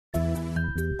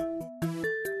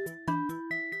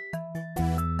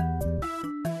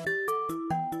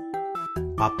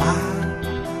Papa,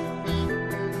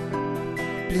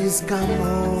 please come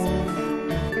home.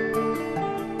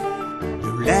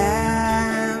 You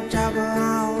left our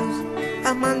house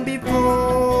a month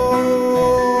before.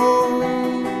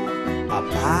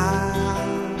 Papa,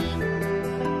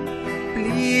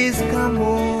 please come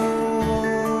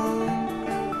home.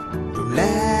 You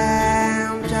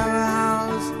left our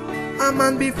house a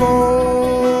month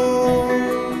before.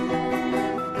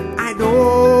 I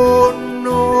don't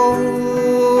know,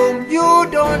 you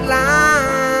don't like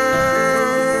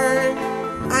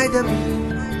either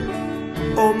me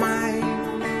or my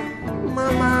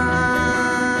mama.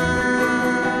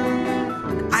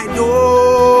 I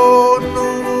don't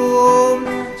know,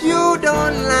 you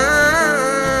don't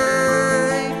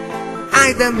like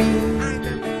either me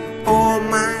or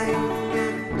my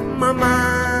mama.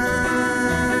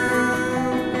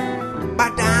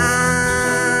 But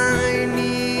I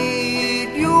need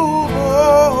you home,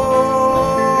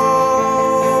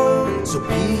 so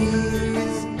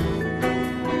please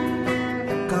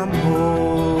come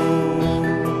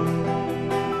home.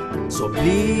 So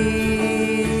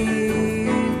please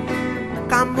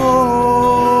come home.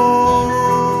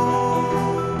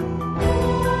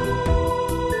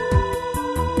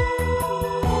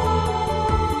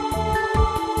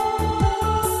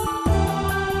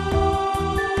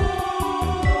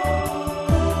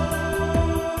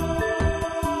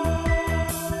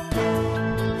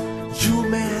 You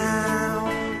may have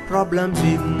problems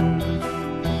with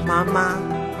mama.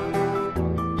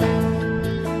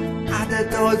 Other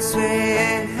thoughts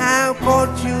may have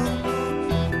caught you.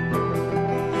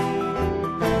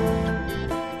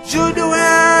 You do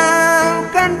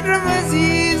have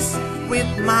controversies with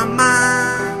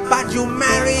mama, but you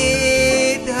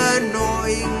married her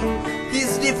knowing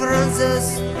these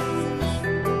differences.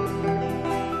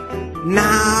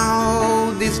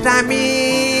 Now this time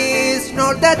is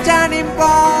not the turning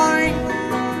point.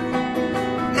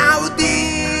 Now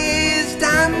this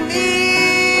time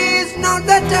is not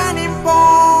the turning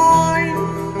point.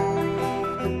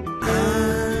 I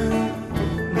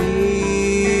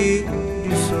need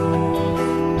you so.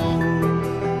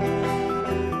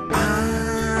 I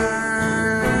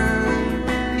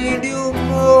need you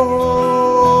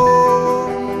more.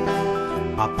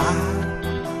 Papa,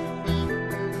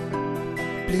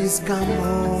 please come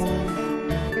home.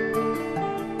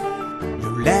 You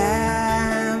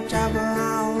left our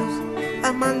house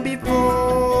a month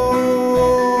before.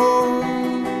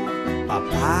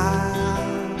 Papa,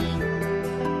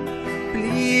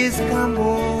 please come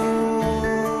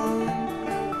home.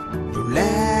 You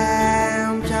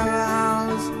left our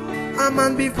house a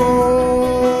month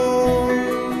before.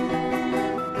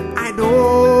 I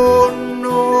don't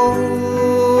know,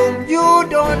 you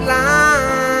don't like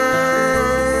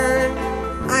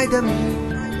either me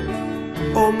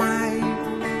or my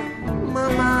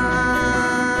mama.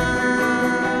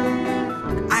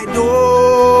 I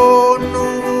don't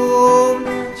know,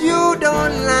 you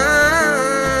don't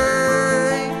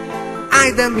like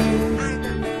either me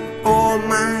or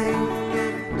my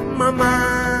mama.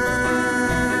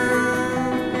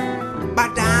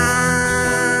 But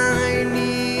I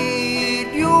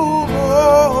need you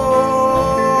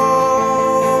home,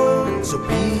 so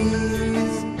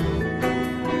please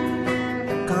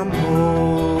come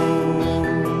home.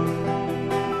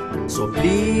 So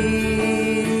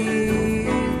please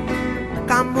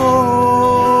come home.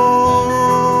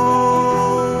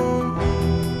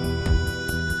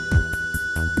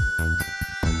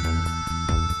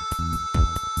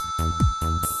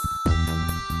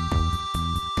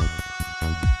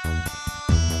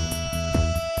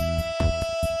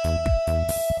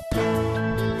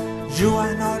 You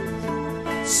are not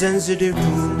sensitive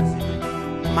to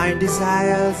my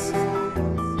desires.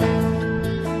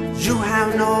 You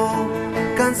have no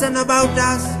concern about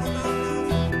us.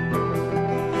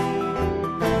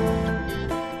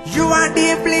 You are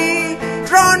deeply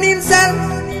drawn in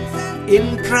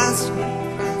self-interest.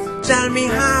 Tell me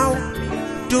how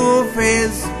to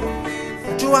face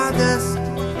to others.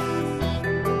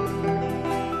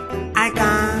 I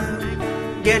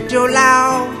can't get your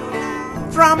love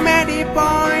from any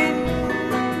point.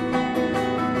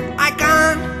 I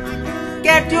can't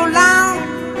get your love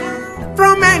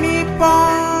from any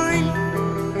point.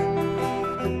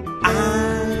 I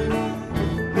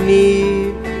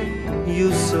need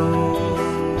you so.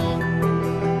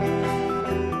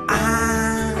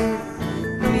 I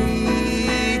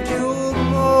need you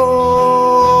more.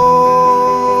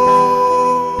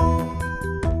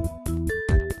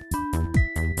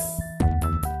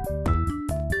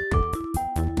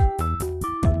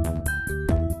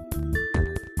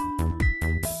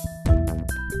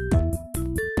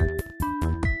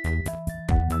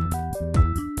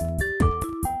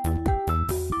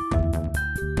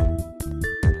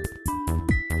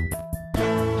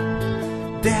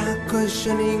 They are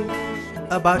questioning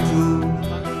about you,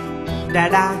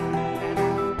 Dada.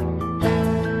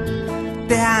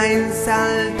 They are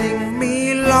insulting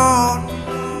me, Lord.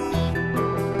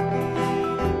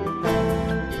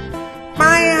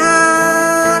 My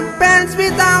heart bends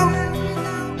without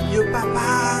you, Papa.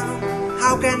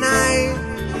 How can I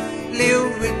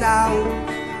live without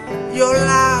your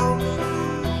love?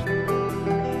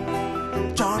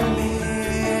 Don't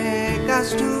make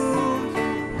us to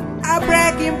a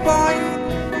breaking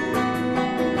point.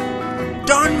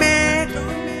 Don't make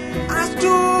us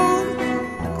to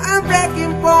a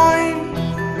breaking point.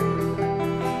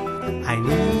 I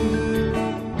need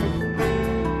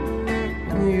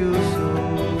you so.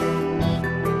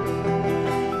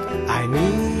 I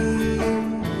need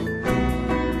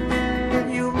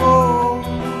you more.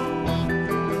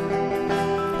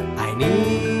 I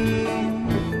need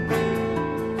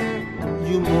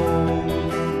you more.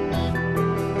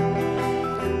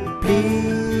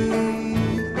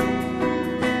 Please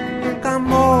come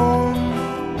home,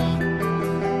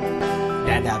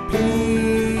 Dada.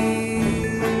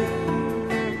 Please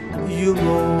you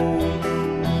more,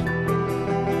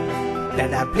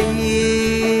 Dada.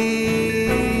 Please.